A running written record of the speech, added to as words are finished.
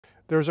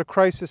There's a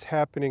crisis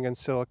happening in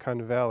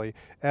Silicon Valley.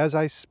 As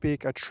I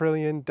speak, $1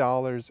 trillion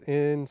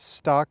in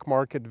stock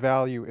market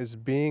value is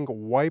being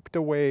wiped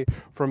away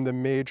from the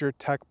major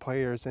tech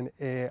players and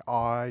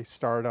AI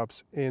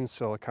startups in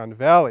Silicon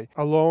Valley.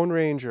 A Lone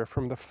Ranger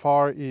from the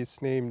Far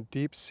East named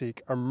DeepSeek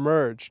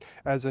emerged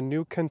as a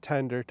new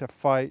contender to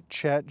fight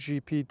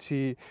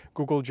ChatGPT,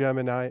 Google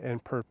Gemini,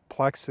 and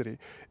Perplexity.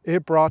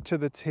 It brought to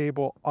the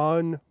table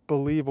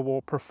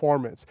unbelievable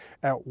performance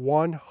at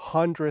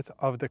 1/100th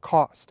of the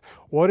cost.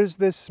 What does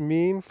this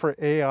mean for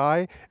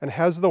AI? And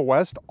has the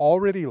West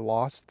already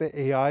lost the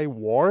AI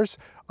wars?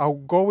 I'll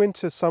go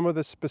into some of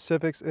the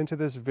specifics into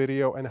this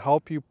video and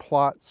help you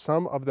plot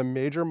some of the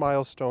major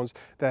milestones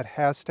that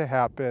has to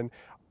happen.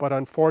 But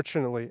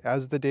unfortunately,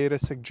 as the data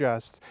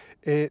suggests,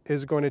 it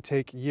is going to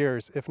take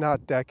years, if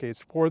not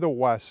decades, for the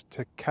West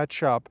to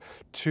catch up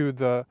to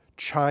the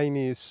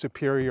Chinese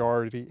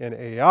superiority in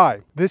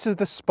AI. This is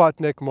the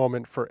Sputnik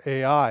moment for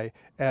AI,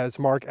 as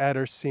Mark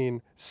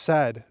Adderstein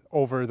said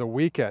over the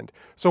weekend.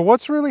 So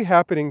what's really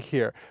happening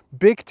here?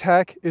 Big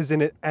tech is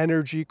in an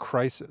energy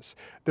crisis.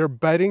 They're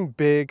betting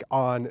big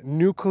on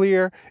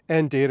nuclear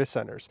and data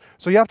centers.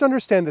 So you have to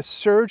understand the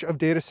surge of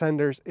data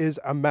centers is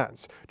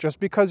immense. Just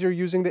because you're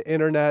using the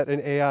internet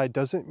and AI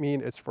doesn't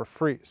mean it's for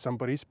free.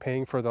 Somebody's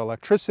paying for the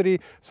electricity.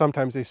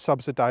 Sometimes they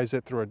subsidize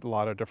it through a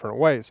lot of different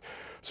ways.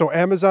 So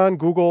Amazon,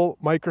 Google,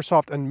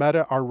 Microsoft, and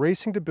Meta are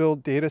racing to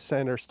build data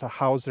centers to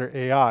house their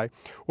AI,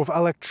 with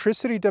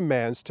electricity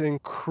demands to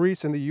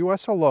increase in the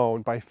US alone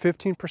by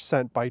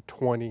 15% by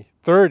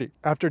 2030.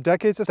 After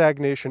decades of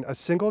stagnation, a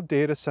single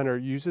data center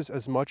uses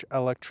as much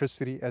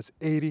electricity as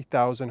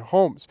 80,000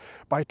 homes.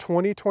 By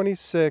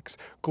 2026,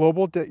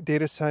 global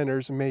data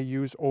centers may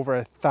use over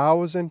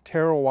 1,000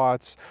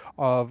 terawatts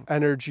of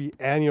energy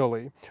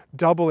annually,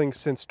 doubling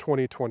since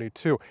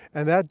 2022.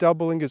 And that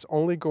doubling is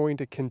only going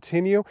to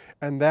continue,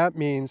 and that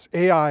means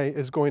AI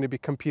is going to be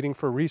competing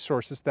for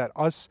resources that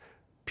us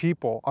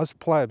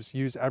plebs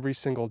use every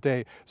single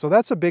day. So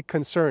that's a big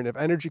concern. If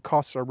energy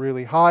costs are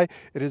really high,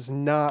 it is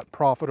not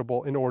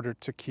profitable in order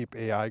to keep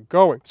AI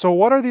going. So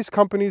what are these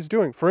companies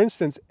doing? For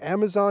instance,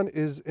 Amazon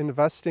is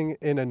investing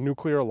in a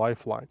nuclear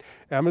lifeline.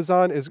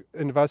 Amazon is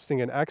investing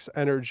in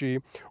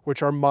XEnergy,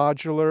 which are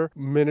modular,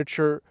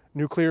 miniature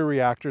nuclear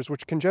reactors,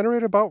 which can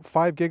generate about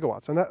 5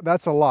 gigawatts. And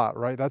that's a lot,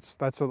 right? That's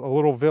a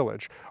little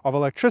village of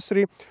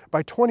electricity.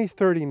 By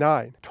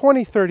 2039,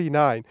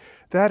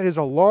 that is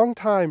a long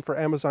time for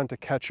Amazon to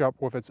catch up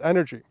with its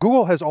energy.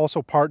 Google has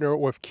also partnered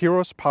with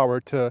Kairos Power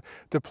to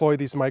deploy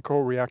these micro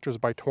reactors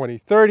by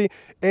 2030,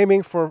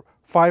 aiming for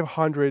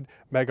 500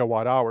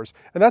 megawatt hours.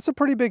 And that's a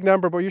pretty big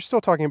number, but you're still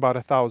talking about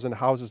 1,000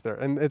 houses there.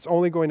 And it's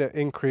only going to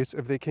increase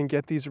if they can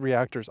get these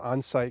reactors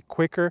on site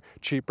quicker,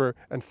 cheaper,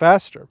 and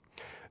faster.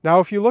 Now,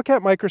 if you look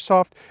at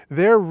Microsoft,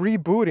 they're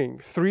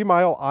rebooting 3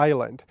 Mile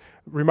Island.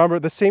 Remember,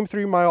 the same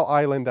 3 Mile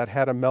Island that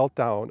had a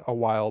meltdown a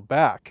while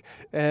back.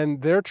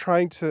 And they're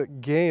trying to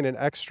gain an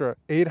extra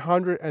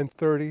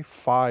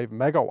 835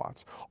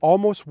 megawatts,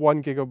 almost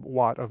 1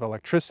 gigawatt of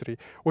electricity,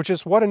 which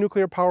is what a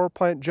nuclear power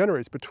plant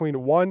generates,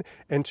 between 1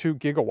 and 2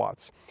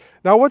 gigawatts.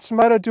 Now, what's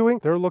Meta doing?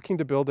 They're looking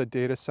to build a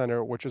data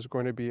center, which is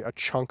going to be a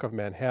chunk of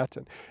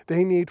Manhattan.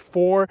 They need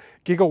 4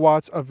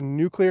 gigawatts of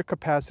nuclear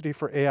capacity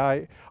for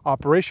AI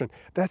operation.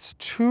 That's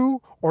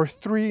 2 or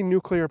 3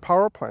 nuclear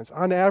power plants.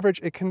 On average,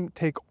 it can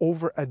take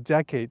over a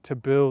decade to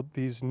build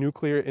these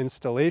nuclear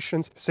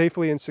installations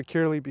safely and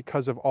securely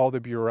because of all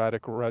the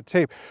bureaucratic red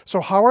tape. So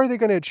how are they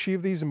going to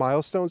achieve these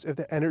milestones if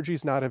the energy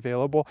is not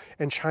available?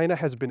 And China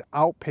has been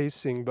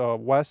outpacing the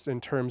West in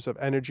terms of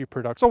energy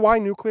production. So why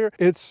nuclear?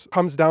 It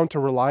comes down to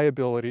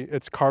reliability,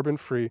 it's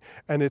carbon-free,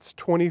 and it's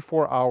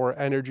 24-hour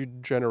energy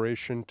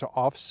generation to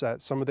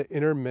offset some of the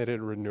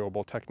intermittent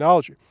renewable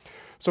technology.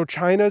 So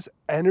China's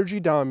energy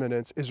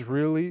dominance is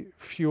really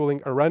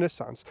fueling a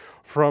renaissance,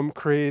 from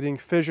creating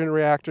fission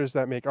reactors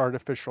that make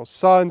artificial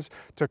suns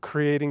to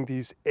creating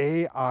these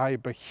AI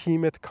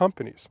behemoth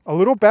companies. A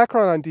little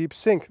background on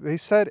DeepSeek: they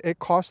said it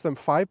cost them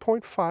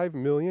 $5.5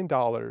 million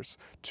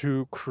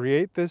to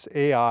create this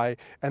AI,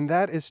 and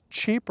that is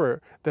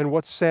cheaper than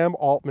what Sam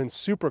Altman's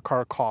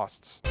supercar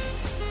costs.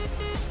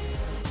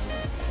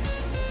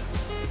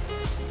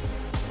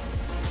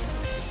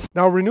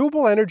 Now,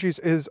 renewable energies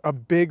is a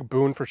big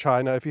boon for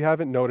China. If you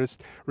haven't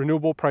noticed,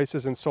 renewable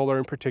prices in solar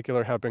in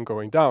particular have been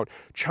going down.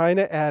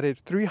 China added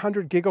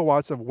 300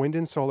 gigawatts of wind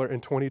and solar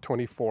in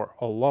 2024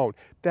 alone.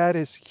 That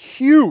is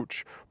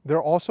huge. They're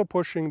also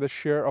pushing the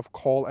share of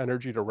coal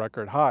energy to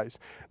record highs.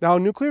 Now,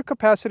 nuclear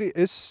capacity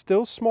is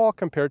still small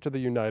compared to the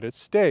United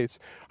States.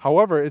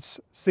 However, it's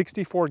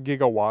 64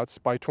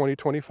 gigawatts by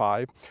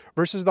 2025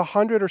 versus the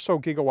 100 or so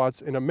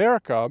gigawatts in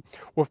America,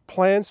 with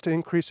plans to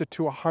increase it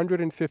to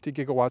 150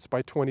 gigawatts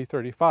by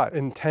 2035.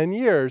 In 10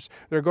 years,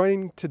 they're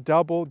going to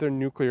double their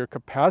nuclear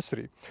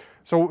capacity.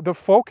 So the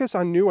focus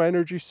on new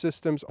energy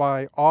systems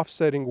by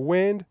offsetting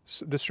wind,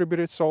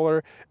 distributed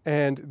solar,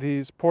 and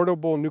these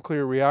portable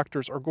nuclear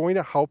reactors are going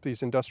to help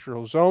these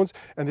industrial zones,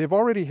 and they've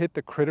already hit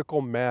the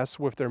critical mass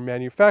with their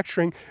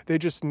manufacturing. They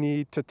just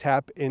need to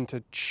tap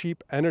into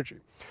cheap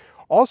energy.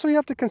 Also, you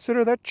have to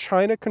consider that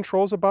China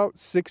controls about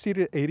 60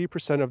 to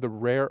 80% of the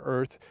rare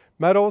earth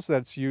metals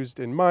that's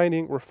used in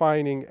mining,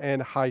 refining,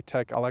 and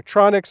high-tech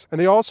electronics. And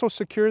they also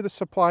secure the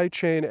supply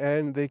chain,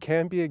 and they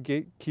can be a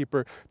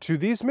gatekeeper to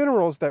these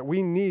minerals that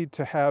we need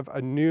to have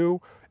a new,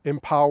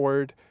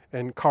 empowered,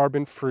 and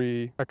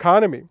carbon-free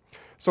economy.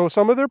 So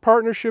some of their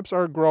partnerships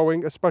are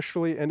growing,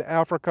 especially in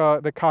Africa,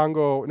 the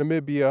Congo,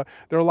 Namibia.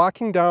 They're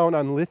locking down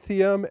on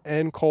lithium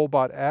and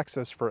cobalt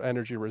access for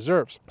energy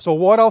reserves. So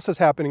what else is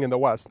happening in the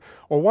West?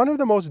 Well, one of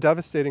the most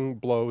devastating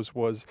blows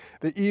was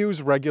the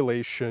EU's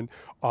regulation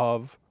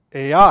of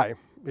AI.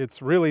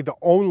 It's really the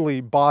only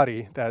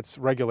body that's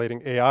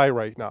regulating AI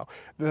right now.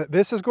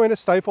 This is going to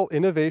stifle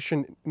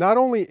innovation, not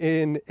only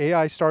in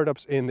AI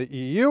startups in the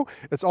EU,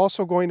 it's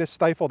also going to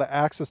stifle the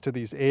access to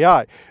these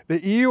AI.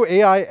 The EU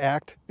AI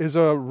Act is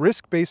a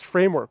risk-based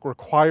framework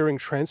requiring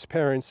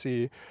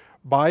transparency,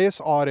 bias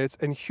audits,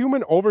 and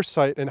human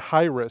oversight in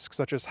high risk,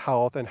 such as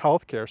health and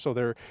healthcare, so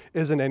there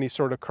isn't any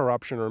sort of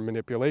corruption or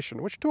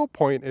manipulation, which to a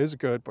point is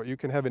good, but you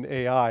can have an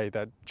AI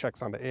that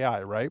checks on the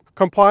AI, right?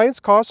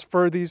 Compliance costs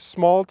for these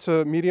small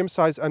to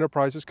medium-sized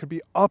enterprises could be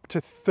up to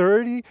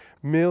 30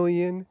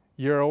 million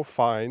euro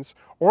fines,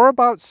 or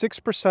about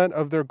 6%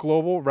 of their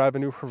global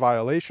revenue for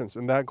violations.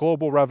 And that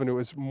global revenue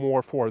is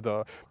more for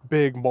the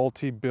big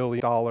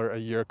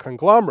multi-billion-dollar-a-year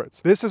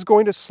conglomerates. This is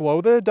going to slow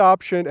the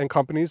adoption, and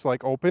companies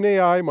like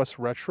OpenAI must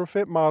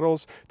retrofit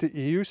models to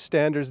EU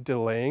standards,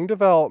 delaying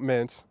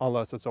development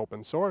unless it's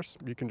open source.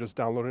 You can just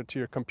download it to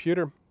your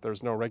computer.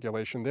 There's no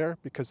regulation there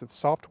because it's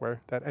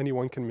software that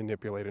anyone can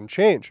manipulate and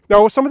change.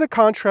 Now, some of the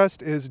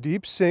contrast is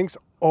DeepSeek's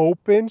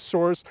open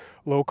source,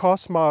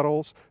 low-cost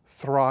models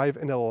thrive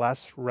in a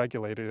less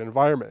regulated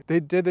environment. They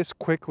did this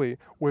quickly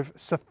with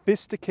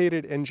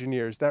sophisticated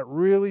engineers that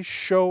really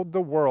showed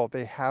the world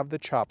they have the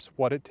chops,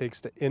 what it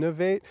takes to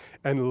innovate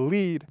and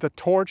lead the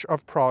torch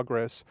of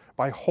progress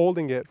by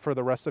holding it for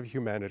the rest of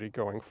humanity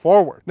going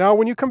forward. Now,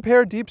 when you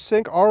compare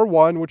DeepSeek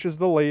R1, which is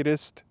the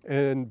latest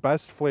and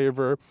best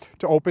flavor,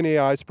 to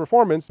OpenAI's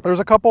performance,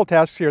 there's a couple of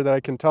tasks here that I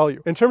can tell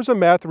you. In terms of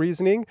math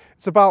reasoning,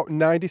 it's about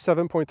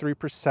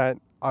 97.3%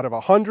 out of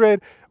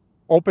 100.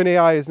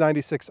 OpenAI is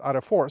 96 out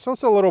of 4, so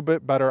it's a little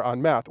bit better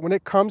on math. When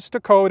it comes to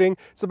coding,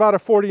 it's about a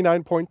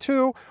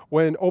 49.2,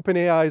 when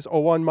OpenAI's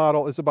O1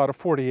 model is about a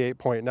 48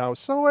 point now.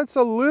 So it's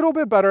a little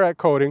bit better at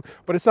coding,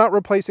 but it's not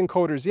replacing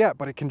coders yet,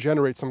 but it can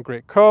generate some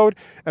great code.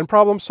 And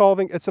problem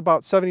solving, it's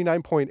about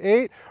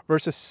 79.8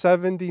 versus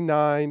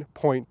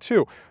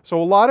 79.2.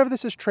 So a lot of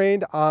this is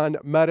trained on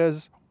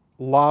Meta's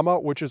Llama,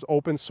 which is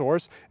open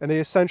source, and they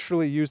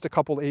essentially used a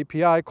couple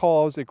API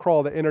calls, they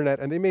crawl the internet,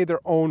 and they made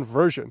their own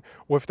version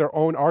with their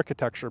own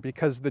architecture,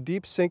 because the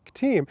DeepSeek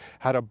team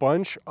had a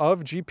bunch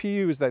of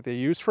GPUs that they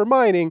use for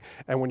mining,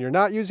 and when you're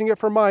not using it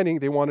for mining,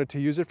 they wanted to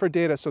use it for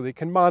data so they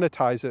can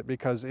monetize it,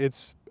 because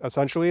it's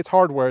essentially it's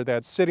hardware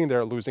that's sitting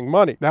there losing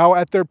money. Now,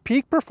 at their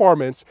peak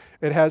performance,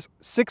 it has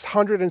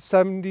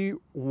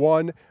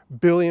 671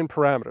 billion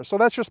parameters. So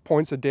that's just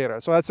points of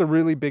data. So that's a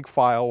really big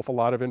file with a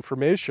lot of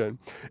information.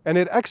 And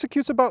it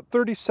executes about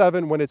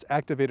 37 when it's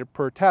activated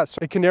per test. So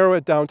it can narrow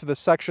it down to the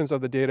sections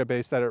of the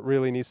database that it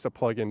really needs to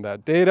plug in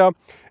that data.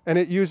 And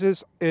it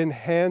uses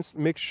enhanced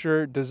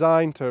mixture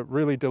design to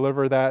really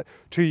deliver that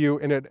to you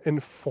in an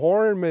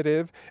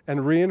informative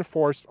and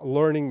reinforced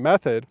learning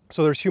method.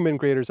 So there's human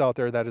graders out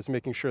there that is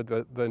making sure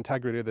that the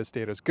integrity of this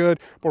data is good,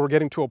 but we're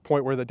getting to a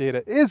point where the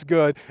data is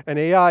good and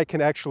AI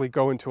can actually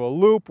go into a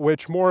loop,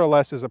 which more or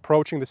less is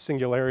approaching the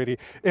singularity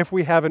if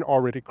we haven't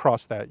already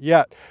crossed that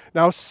yet.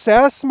 Now,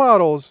 SaaS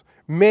models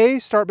may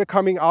start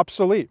becoming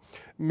obsolete.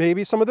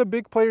 Maybe some of the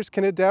big players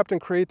can adapt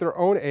and create their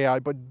own AI,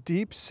 but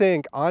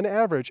DeepSeek on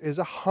average is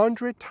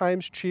 100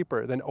 times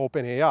cheaper than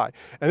OpenAI.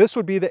 And this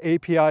would be the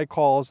API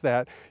calls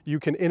that you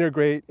can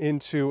integrate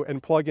into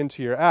and plug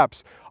into your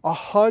apps.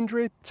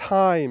 100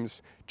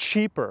 times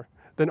cheaper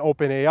than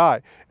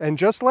OpenAI. And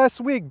just last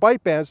week,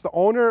 ByteDance, the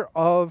owner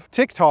of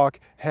TikTok,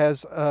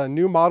 has a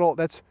new model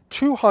that's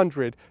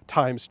 200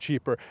 times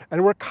cheaper.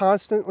 And we're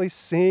constantly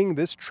seeing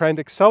this trend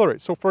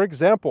accelerate. So for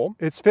example,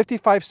 it's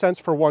 55 cents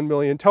for 1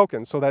 million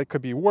tokens. So that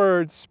could be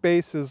words,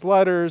 spaces,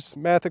 letters,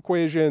 math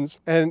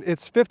equations, and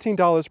it's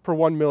 $15 per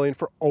 1 million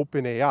for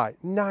OpenAI,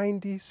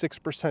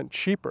 96%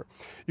 cheaper.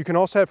 You can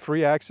also have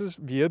free access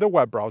via the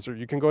web browser.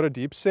 You can go to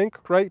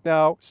DeepSeek right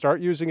now,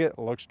 start using it. It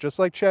looks just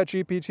like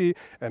ChatGPT,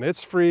 and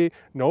it's free,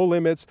 no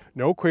limits,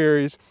 no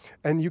queries,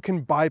 and you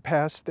can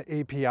bypass the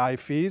API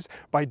fees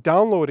by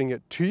downloading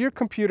it to your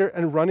computer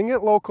and running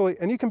it locally,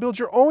 and you can build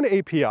your own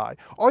API.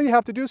 All you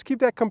have to do is keep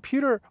that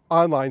computer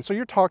online. So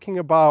you're talking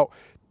about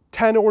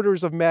 10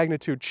 orders of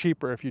magnitude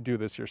cheaper if you do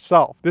this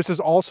yourself. This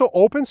is also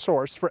open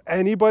source for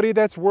anybody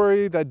that's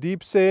worried that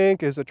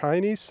DeepSeek is a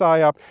Chinese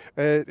PSYOP.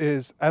 It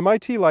is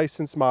MIT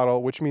licensed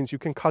model, which means you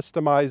can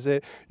customize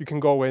it, you can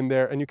go in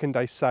there and you can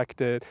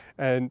dissect it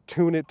and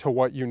tune it to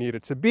what you need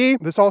it to be.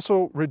 This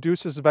also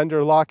reduces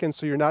vendor lock-in,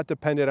 so you're not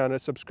dependent on a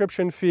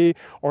subscription fee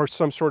or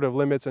some sort of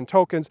limits and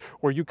tokens,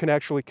 where you can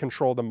actually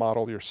control the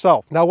model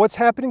yourself. Now, what's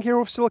happening here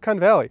with Silicon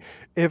Valley?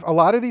 If a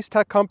lot of these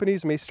tech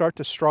companies may start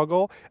to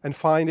struggle and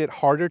find it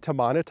harder to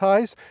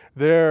monetize,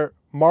 their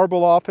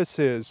marble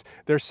offices,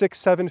 their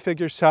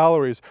 6-7-figure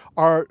salaries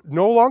are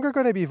no longer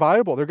going to be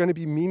viable. They're going to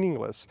be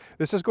meaningless.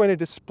 This is going to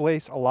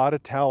displace a lot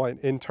of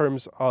talent in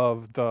terms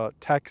of the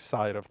tech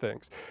side of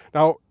things.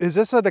 Now, is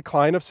this a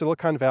decline of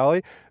Silicon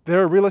Valley?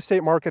 Their real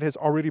estate market has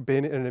already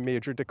been in a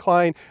major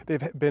decline.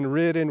 They've been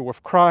ridden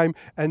with crime,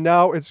 and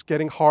now it's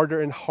getting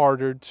harder and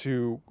harder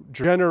to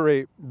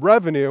generate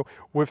revenue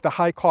with the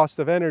high cost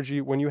of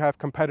energy when you have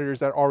competitors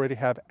that already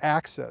have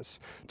access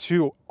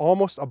to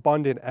almost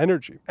abundant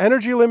energy.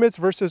 Energy limits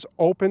versus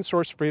open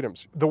source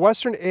freedoms. The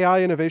Western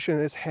AI innovation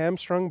is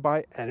hamstrung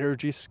by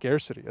energy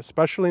scarcity,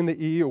 especially in the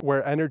EU,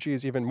 where energy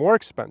is even more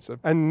expensive,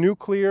 and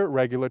nuclear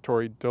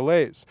regulatory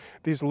delays.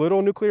 These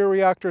little nuclear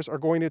reactors are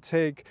going to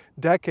take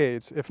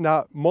decades, if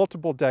not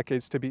multiple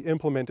decades, to be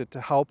implemented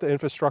to help the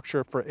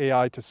infrastructure for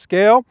AI to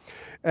scale.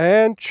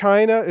 And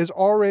China is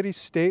already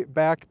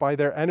state-backed by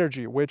their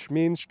energy, which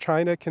means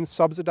China can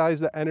subsidize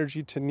the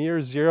energy to near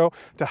zero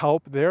to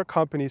help their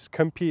companies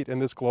compete in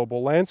this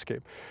global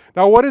landscape.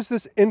 Now, what is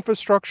this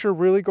infrastructure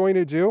really going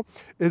to do?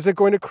 Is it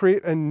going to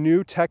create a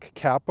new tech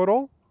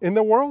capital in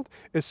the world?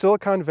 Is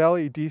Silicon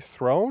Valley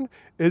dethroned?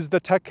 Is the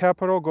tech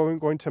capital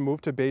going to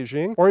move to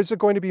Beijing? Or is it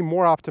going to be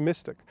more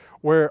optimistic,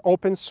 where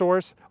open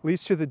source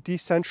leads to the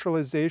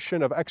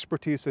decentralization of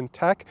expertise in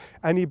tech?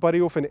 Anybody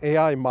with an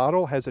AI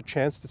model has a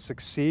chance to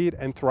succeed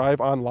and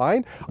thrive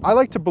online. I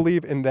like to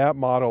believe in that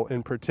model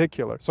in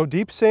particular. So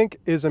DeepSeek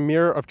is a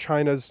mirror of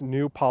China's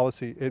new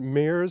policy. It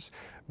mirrors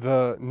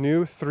the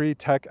new 3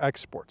 tech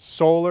exports: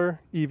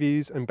 solar,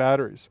 EVs, and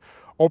batteries.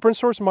 Open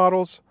source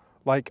models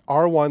like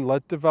R1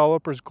 let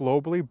developers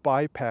globally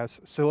bypass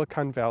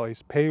Silicon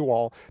Valley's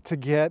paywall to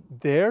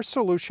get their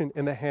solution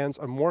in the hands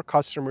of more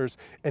customers,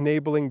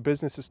 enabling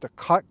businesses to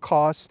cut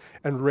costs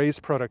and raise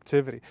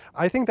productivity.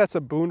 I think that's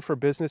a boon for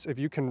business if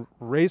you can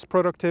raise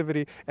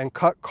productivity and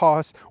cut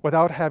costs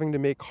without having to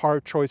make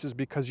hard choices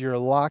because you're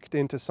locked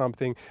into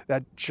something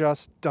that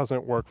just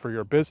doesn't work for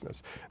your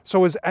business.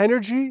 So is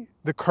energy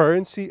the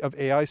currency of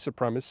AI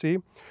supremacy?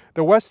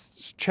 The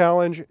West's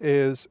challenge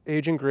is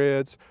aging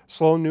grids,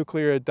 slow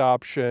nuclear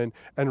adoption,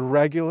 and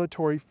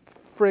regulatory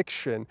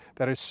friction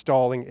that is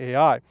stalling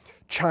AI.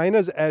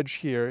 China's edge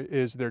here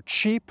is they're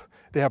cheap,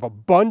 they have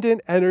abundant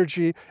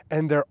energy,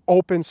 and they're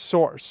open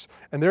source.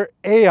 And their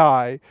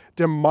AI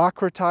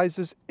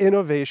democratizes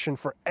innovation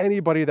for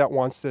anybody that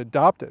wants to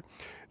adopt it.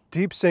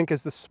 DeepSeek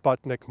is the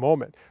Sputnik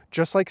moment.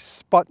 Just like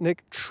Sputnik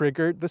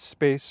triggered the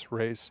space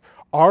race,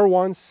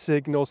 R1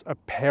 signals a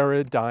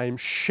paradigm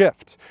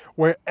shift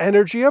where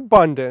energy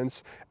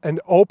abundance and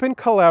open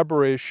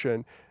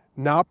collaboration,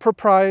 not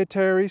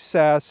proprietary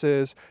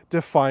SaaSes,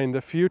 define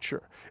the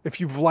future. If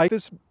you've liked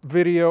this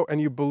video and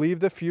you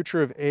believe the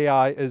future of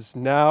AI is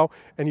now,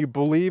 and you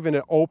believe in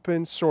an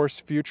open source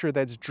future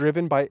that's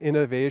driven by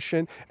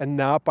innovation and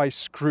not by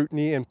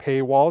scrutiny and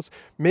paywalls,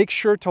 make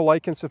sure to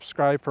like and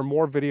subscribe for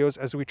more videos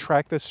as we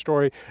track this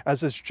story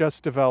as it's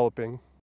just developing.